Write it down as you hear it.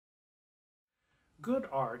Good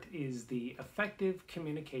art is the effective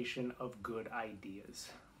communication of good ideas.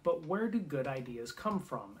 But where do good ideas come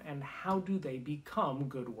from, and how do they become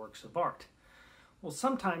good works of art? Well,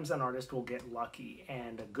 sometimes an artist will get lucky,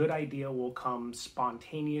 and a good idea will come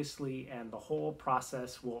spontaneously, and the whole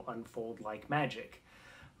process will unfold like magic.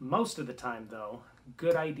 Most of the time, though,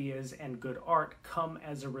 good ideas and good art come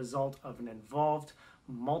as a result of an involved,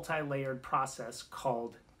 multi-layered process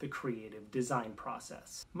called the creative design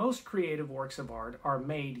process. Most creative works of art are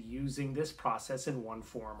made using this process in one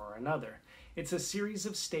form or another. It's a series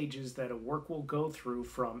of stages that a work will go through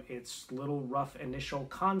from its little rough initial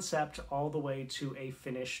concept all the way to a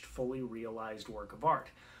finished, fully realized work of art.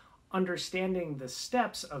 Understanding the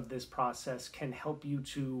steps of this process can help you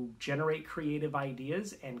to generate creative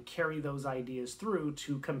ideas and carry those ideas through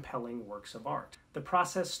to compelling works of art. The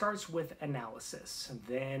process starts with analysis,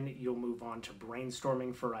 then you'll move on to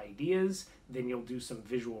brainstorming for ideas, then you'll do some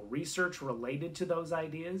visual research related to those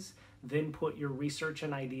ideas, then put your research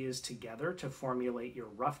and ideas together to formulate your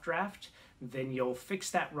rough draft, then you'll fix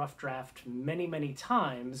that rough draft many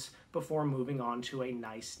times before moving on to a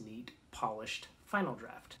nice, neat, polished final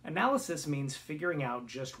draft. Analysis means figuring out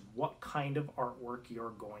just what kind of artwork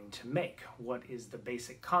you're going to make. What is the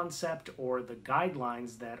basic concept or the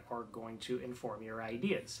guidelines that are going to inform your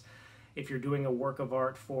ideas? If you're doing a work of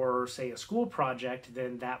art for, say, a school project,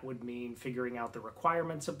 then that would mean figuring out the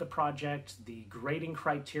requirements of the project, the grading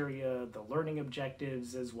criteria, the learning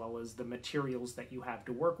objectives, as well as the materials that you have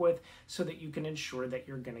to work with so that you can ensure that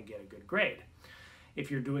you're going to get a good grade. If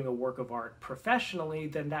you're doing a work of art professionally,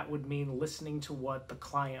 then that would mean listening to what the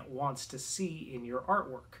client wants to see in your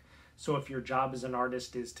artwork. So if your job as an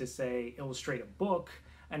artist is to, say, illustrate a book,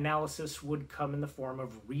 analysis would come in the form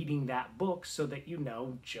of reading that book so that you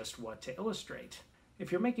know just what to illustrate. If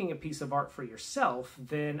you're making a piece of art for yourself,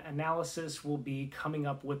 then analysis will be coming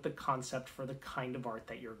up with the concept for the kind of art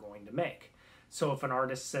that you're going to make. So if an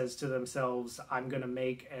artist says to themselves, I'm going to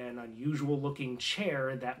make an unusual looking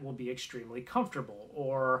chair that will be extremely comfortable,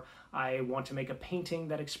 or I want to make a painting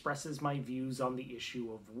that expresses my views on the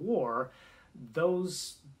issue of war,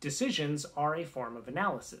 those decisions are a form of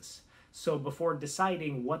analysis. So before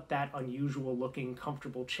deciding what that unusual looking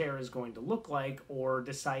comfortable chair is going to look like, or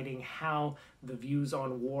deciding how the views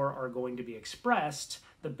on war are going to be expressed,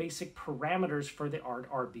 the basic parameters for the art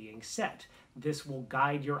are being set. This will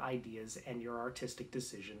guide your ideas and your artistic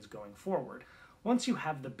decisions going forward. Once you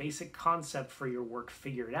have the basic concept for your work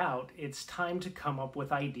figured out, it's time to come up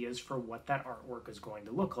with ideas for what that artwork is going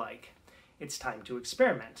to look like. It's time to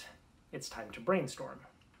experiment. It's time to brainstorm.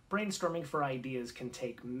 Brainstorming for ideas can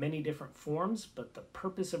take many different forms, but the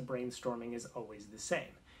purpose of brainstorming is always the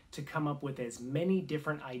same: to come up with as many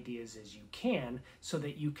different ideas as you can so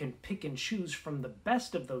that you can pick and choose from the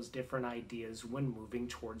best of those different ideas when moving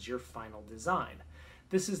towards your final design.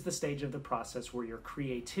 This is the stage of the process where your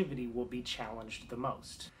creativity will be challenged the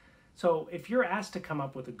most. So if you're asked to come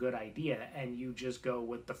up with a good idea and you just go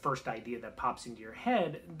with the first idea that pops into your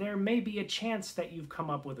head, there may be a chance that you've come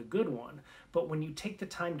up with a good one. But when you take the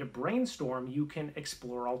time to brainstorm, you can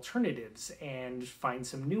explore alternatives and find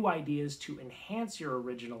some new ideas to enhance your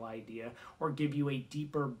original idea or give you a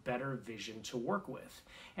deeper, better vision to work with.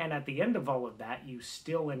 And at the end of all of that, you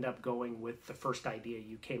still end up going with the first idea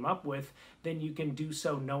you came up with. Then you can do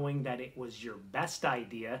so knowing that it was your best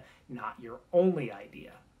idea, not your only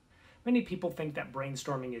idea. Many people think that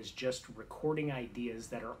brainstorming is just recording ideas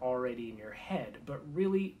that are already in your head, but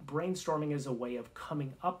really brainstorming is a way of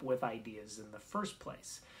coming up with ideas in the first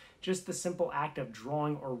place. Just the simple act of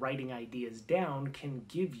drawing or writing ideas down can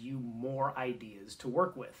give you more ideas to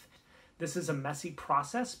work with. This is a messy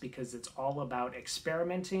process because it's all about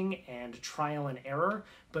experimenting and trial and error,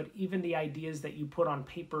 but even the ideas that you put on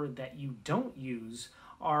paper that you don't use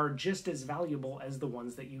are just as valuable as the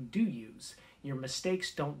ones that you do use. Your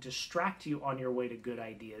mistakes don't distract you on your way to good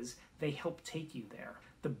ideas, they help take you there.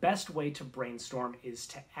 The best way to brainstorm is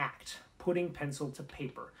to act, putting pencil to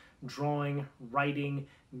paper, drawing, writing,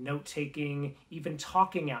 note-taking, even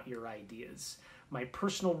talking out your ideas. My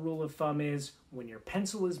personal rule of thumb is, when your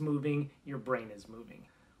pencil is moving, your brain is moving.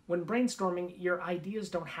 When brainstorming, your ideas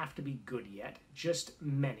don't have to be good yet, just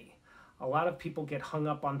many. A lot of people get hung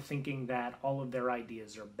up on thinking that all of their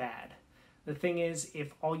ideas are bad. The thing is,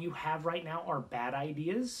 if all you have right now are bad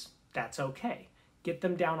ideas, that's okay. Get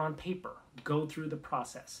them down on paper. Go through the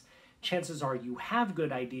process. Chances are you have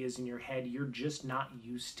good ideas in your head, you're just not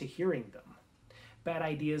used to hearing them. Bad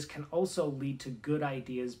ideas can also lead to good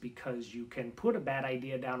ideas because you can put a bad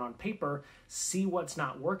idea down on paper, see what's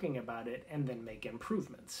not working about it, and then make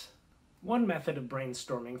improvements. One method of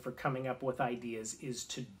brainstorming for coming up with ideas is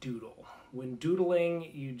to doodle. When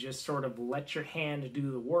doodling, you just sort of let your hand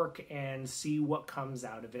do the work and see what comes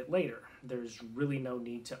out of it later. There's really no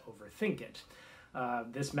need to overthink it.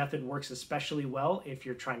 This method works especially well if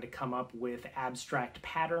you're trying to come up with abstract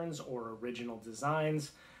patterns or original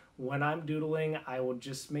designs. When I'm doodling, I will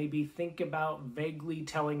just maybe think about vaguely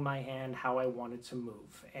telling my hand how I want it to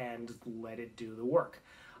move and let it do the work.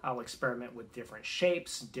 I'll experiment with different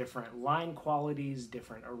shapes, different line qualities,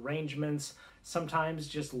 different arrangements. Sometimes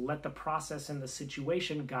just let the process and the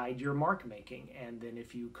situation guide your mark making. And then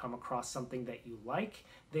if you come across something that you like,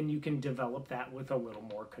 then you can develop that with a little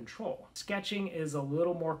more control. Sketching is a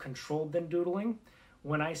little more controlled than doodling.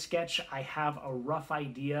 When I sketch, I have a rough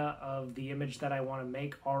idea of the image that I want to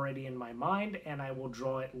make already in my mind, and I will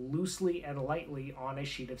draw it loosely and lightly on a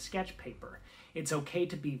sheet of sketch paper. It's okay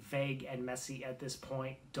to be vague and messy at this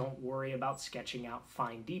point. Don't worry about sketching out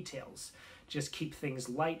fine details. Just keep things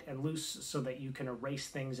light and loose so that you can erase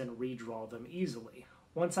things and redraw them easily.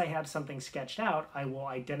 Once I have something sketched out, I will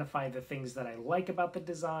identify the things that I like about the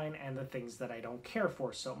design and the things that I don't care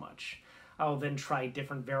for so much. I'll then try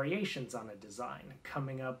different variations on a design,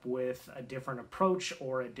 coming up with a different approach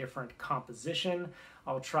or a different composition.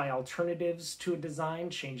 I'll try alternatives to a design,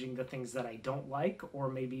 changing the things that I don't like, or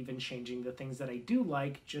maybe even changing the things that I do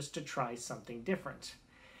like just to try something different.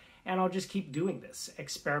 And I'll just keep doing this,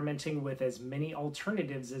 experimenting with as many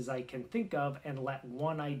alternatives as I can think of and let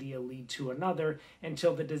one idea lead to another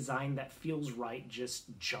until the design that feels right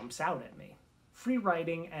just jumps out at me. Free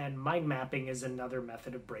writing and mind mapping is another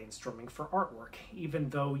method of brainstorming for artwork. Even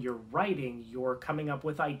though you're writing, you're coming up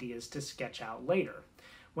with ideas to sketch out later.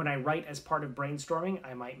 When I write as part of brainstorming,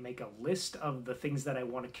 I might make a list of the things that I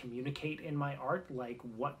want to communicate in my art, like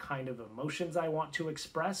what kind of emotions I want to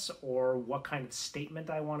express or what kind of statement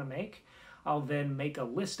I want to make. I'll then make a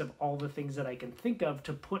list of all the things that I can think of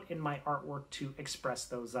to put in my artwork to express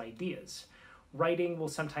those ideas. Writing will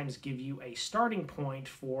sometimes give you a starting point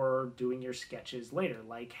for doing your sketches later,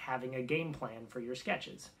 like having a game plan for your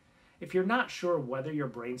sketches. If you're not sure whether your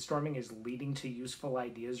brainstorming is leading to useful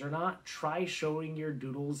ideas or not, try showing your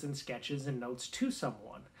doodles and sketches and notes to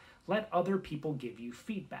someone. Let other people give you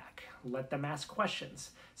feedback. Let them ask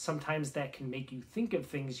questions. Sometimes that can make you think of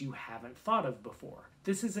things you haven't thought of before.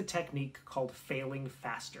 This is a technique called failing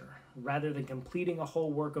faster. Rather than completing a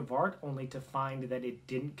whole work of art only to find that it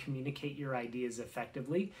didn't communicate your ideas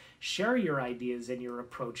effectively, share your ideas and your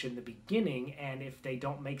approach in the beginning, and if they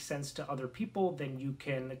don't make sense to other people, then you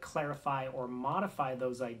can clarify or modify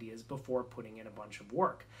those ideas before putting in a bunch of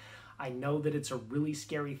work. I know that it's a really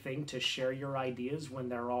scary thing to share your ideas when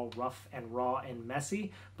they're all rough and raw and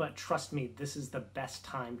messy, but trust me, this is the best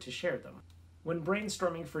time to share them. When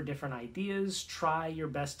brainstorming for different ideas, try your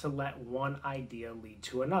best to let one idea lead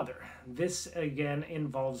to another. This, again,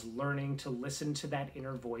 involves learning to listen to that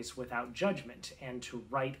inner voice without judgment and to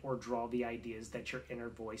write or draw the ideas that your inner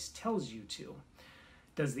voice tells you to.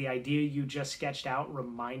 Does the idea you just sketched out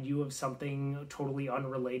remind you of something totally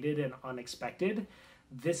unrelated and unexpected?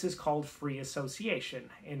 This is called free association.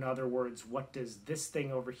 In other words, what does this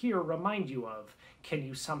thing over here remind you of? Can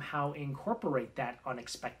you somehow incorporate that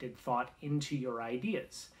unexpected thought into your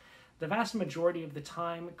ideas? The vast majority of the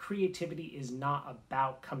time, creativity is not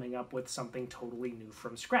about coming up with something totally new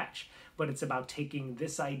from scratch, but it's about taking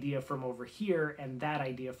this idea from over here and that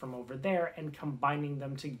idea from over there and combining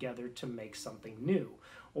them together to make something new.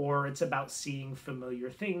 Or it's about seeing familiar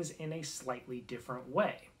things in a slightly different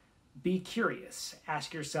way. Be curious.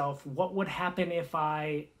 Ask yourself, what would happen if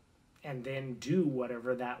I, and then do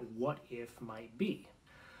whatever that what if might be.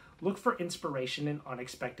 Look for inspiration in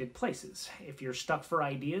unexpected places. If you're stuck for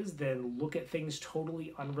ideas, then look at things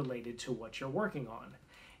totally unrelated to what you're working on.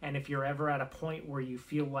 And if you're ever at a point where you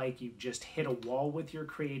feel like you've just hit a wall with your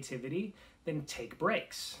creativity, then take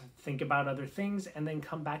breaks. Think about other things and then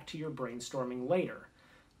come back to your brainstorming later.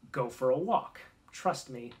 Go for a walk. Trust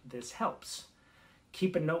me, this helps.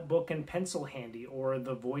 Keep a notebook and pencil handy or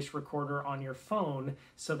the voice recorder on your phone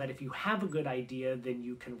so that if you have a good idea, then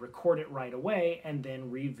you can record it right away and then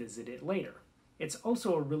revisit it later. It's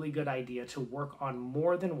also a really good idea to work on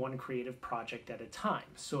more than one creative project at a time.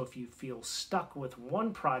 So if you feel stuck with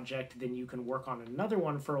one project, then you can work on another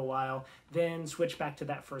one for a while, then switch back to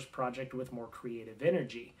that first project with more creative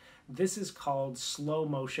energy. This is called slow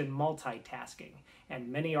motion multitasking, and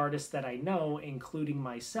many artists that I know, including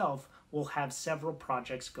myself, will have several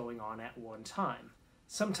projects going on at one time.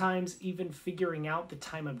 Sometimes even figuring out the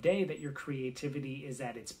time of day that your creativity is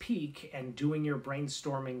at its peak and doing your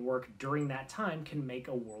brainstorming work during that time can make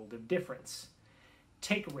a world of difference.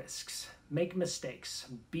 Take risks, make mistakes,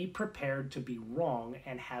 be prepared to be wrong,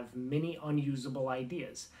 and have many unusable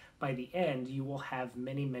ideas. By the end, you will have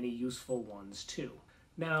many, many useful ones too.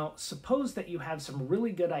 Now, suppose that you have some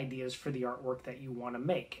really good ideas for the artwork that you want to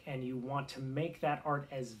make, and you want to make that art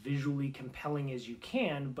as visually compelling as you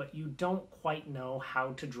can, but you don't quite know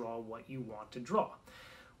how to draw what you want to draw.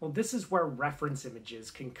 Well, this is where reference images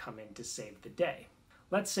can come in to save the day.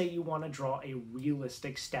 Let's say you want to draw a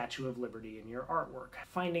realistic Statue of Liberty in your artwork.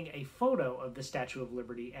 Finding a photo of the Statue of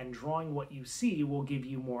Liberty and drawing what you see will give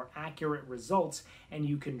you more accurate results, and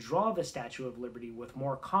you can draw the Statue of Liberty with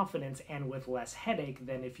more confidence and with less headache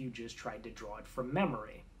than if you just tried to draw it from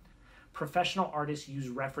memory. Professional artists use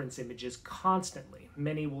reference images constantly.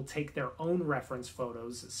 Many will take their own reference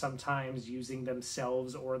photos, sometimes using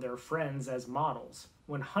themselves or their friends as models.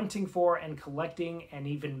 When hunting for and collecting and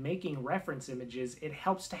even making reference images, it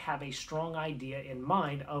helps to have a strong idea in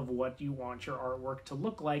mind of what you want your artwork to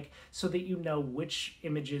look like so that you know which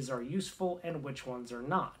images are useful and which ones are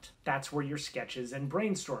not. That's where your sketches and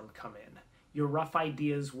brainstorm come in. Your rough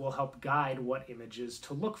ideas will help guide what images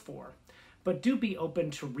to look for. But do be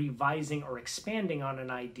open to revising or expanding on an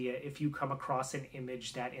idea if you come across an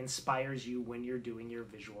image that inspires you when you're doing your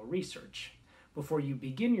visual research. Before you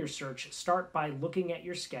begin your search, start by looking at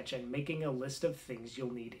your sketch and making a list of things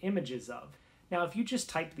you'll need images of. Now, if you just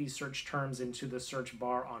type these search terms into the search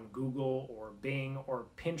bar on Google or Bing or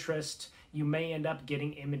Pinterest, you may end up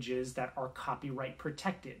getting images that are copyright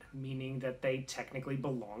protected, meaning that they technically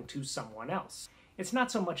belong to someone else. It's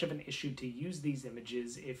not so much of an issue to use these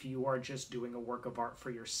images if you are just doing a work of art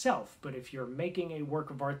for yourself, but if you're making a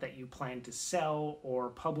work of art that you plan to sell or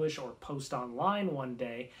publish or post online one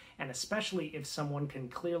day, and especially if someone can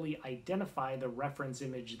clearly identify the reference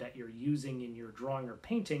image that you're using in your drawing or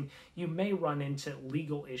painting, you may run into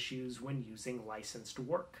legal issues when using licensed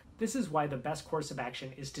work. This is why the best course of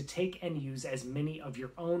action is to take and use as many of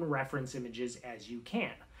your own reference images as you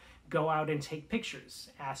can. Go out and take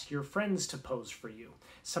pictures. Ask your friends to pose for you.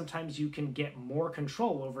 Sometimes you can get more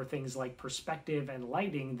control over things like perspective and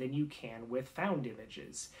lighting than you can with found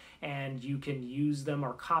images. And you can use them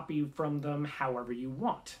or copy from them however you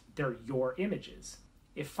want. They're your images.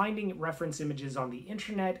 If finding reference images on the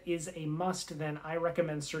internet is a must, then I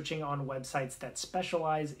recommend searching on websites that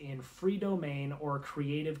specialize in free domain or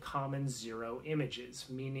Creative Commons Zero images,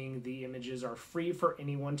 meaning the images are free for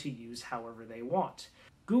anyone to use however they want.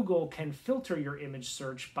 Google can filter your image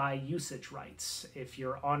search by usage rights. If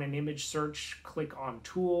you're on an image search, click on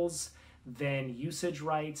Tools, then Usage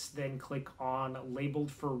Rights, then click on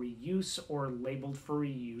Labeled for Reuse or Labeled for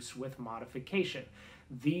Reuse with Modification.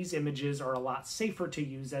 These images are a lot safer to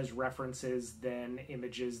use as references than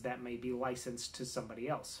images that may be licensed to somebody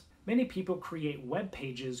else. Many people create web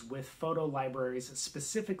pages with photo libraries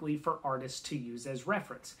specifically for artists to use as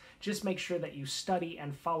reference. Just make sure that you study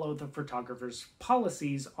and follow the photographer's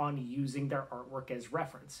policies on using their artwork as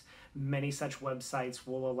reference. Many such websites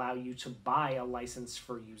will allow you to buy a license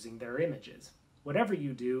for using their images. Whatever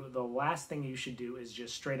you do, the last thing you should do is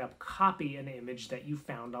just straight up copy an image that you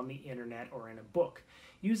found on the internet or in a book.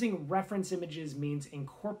 Using reference images means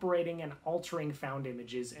incorporating and altering found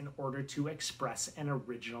images in order to express an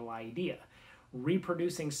original idea.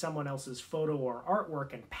 Reproducing someone else's photo or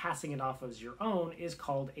artwork and passing it off as your own is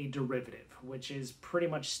called a derivative, which is pretty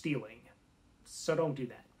much stealing. So don't do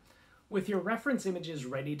that. With your reference images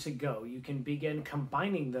ready to go, you can begin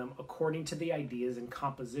combining them according to the ideas and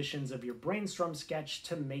compositions of your brainstorm sketch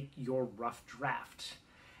to make your rough draft.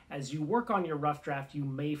 As you work on your rough draft, you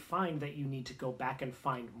may find that you need to go back and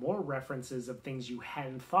find more references of things you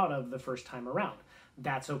hadn't thought of the first time around.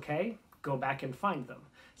 That's okay. Go back and find them.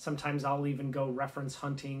 Sometimes I'll even go reference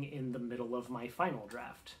hunting in the middle of my final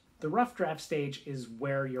draft. The rough draft stage is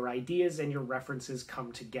where your ideas and your references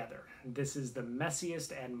come together. This is the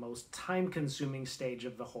messiest and most time-consuming stage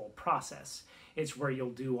of the whole process. It's where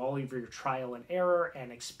you'll do all of your trial and error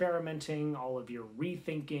and experimenting, all of your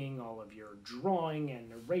rethinking, all of your drawing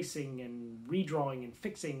and erasing and redrawing and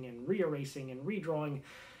fixing and reerasing and redrawing,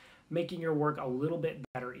 making your work a little bit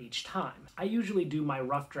better each time. I usually do my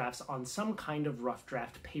rough drafts on some kind of rough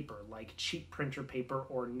draft paper, like cheap printer paper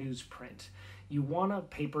or newsprint. You want a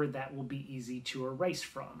paper that will be easy to erase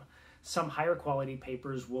from. Some higher quality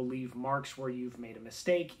papers will leave marks where you've made a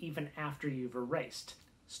mistake even after you've erased.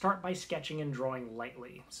 Start by sketching and drawing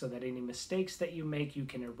lightly, so that any mistakes that you make you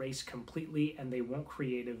can erase completely and they won't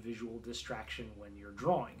create a visual distraction when you're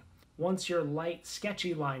drawing. Once your light,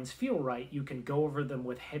 sketchy lines feel right, you can go over them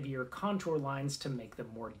with heavier contour lines to make them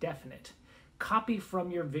more definite. Copy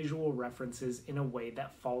from your visual references in a way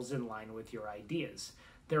that falls in line with your ideas.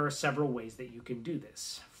 There are several ways that you can do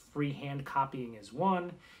this. Freehand copying is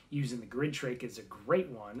one. Using the grid trick is a great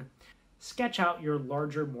one. Sketch out your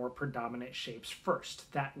larger, more predominant shapes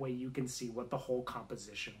first. That way you can see what the whole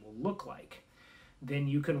composition will look like. Then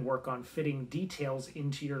you can work on fitting details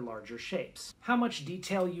into your larger shapes. How much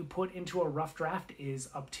detail you put into a rough draft is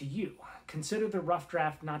up to you. Consider the rough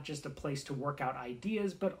draft not just a place to work out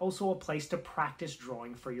ideas, but also a place to practice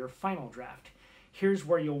drawing for your final draft. Here's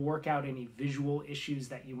where you'll work out any visual issues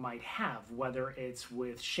that you might have, whether it's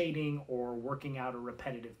with shading or working out a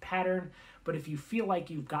repetitive pattern. But if you feel like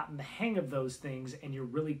you've gotten the hang of those things and you're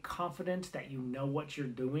really confident that you know what you're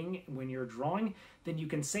doing when you're drawing, then you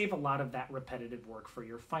can save a lot of that repetitive work for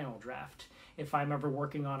your final draft. If I'm ever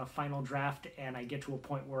working on a final draft and I get to a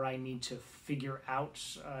point where I need to figure out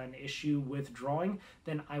an issue with drawing,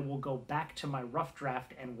 then I will go back to my rough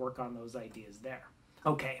draft and work on those ideas there.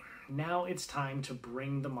 Okay, now it's time to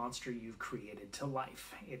bring the monster you've created to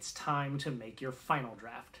life. It's time to make your final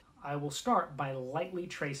draft. I will start by lightly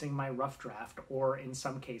tracing my rough draft, or in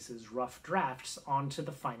some cases rough drafts, onto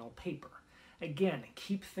the final paper. Again,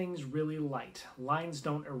 keep things really light. Lines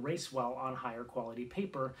don't erase well on higher quality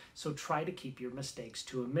paper, so try to keep your mistakes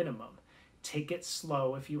to a minimum. Take it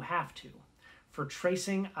slow if you have to. For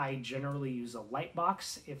tracing, I generally use a light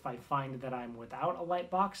box. If I find that I'm without a light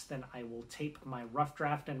box, then I will tape my rough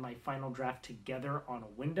draft and my final draft together on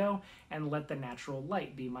a window and let the natural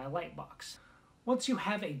light be my light box. Once you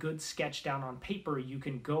have a good sketch down on paper, you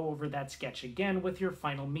can go over that sketch again with your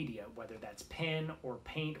final media, whether that's pen or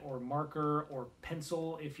paint or marker or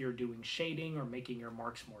pencil if you're doing shading or making your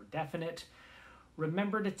marks more definite.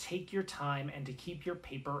 Remember to take your time and to keep your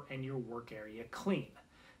paper and your work area clean.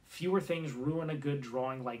 Fewer things ruin a good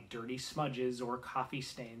drawing like dirty smudges or coffee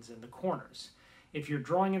stains in the corners. If you're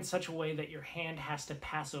drawing in such a way that your hand has to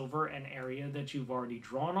pass over an area that you've already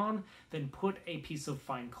drawn on, then put a piece of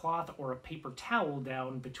fine cloth or a paper towel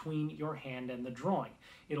down between your hand and the drawing.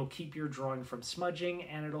 It'll keep your drawing from smudging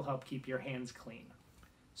and it'll help keep your hands clean.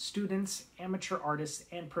 Students, amateur artists,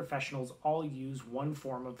 and professionals all use one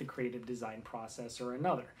form of the creative design process or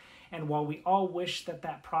another. And while we all wish that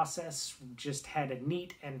that process just had a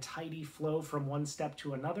neat and tidy flow from one step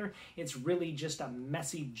to another, it's really just a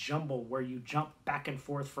messy jumble where you jump back and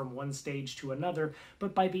forth from one stage to another,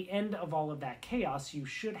 but by the end of all of that chaos, you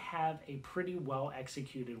should have a pretty well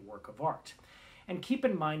executed work of art. And keep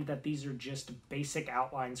in mind that these are just basic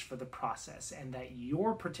outlines for the process and that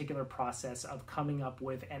your particular process of coming up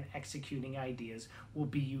with and executing ideas will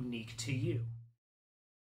be unique to you.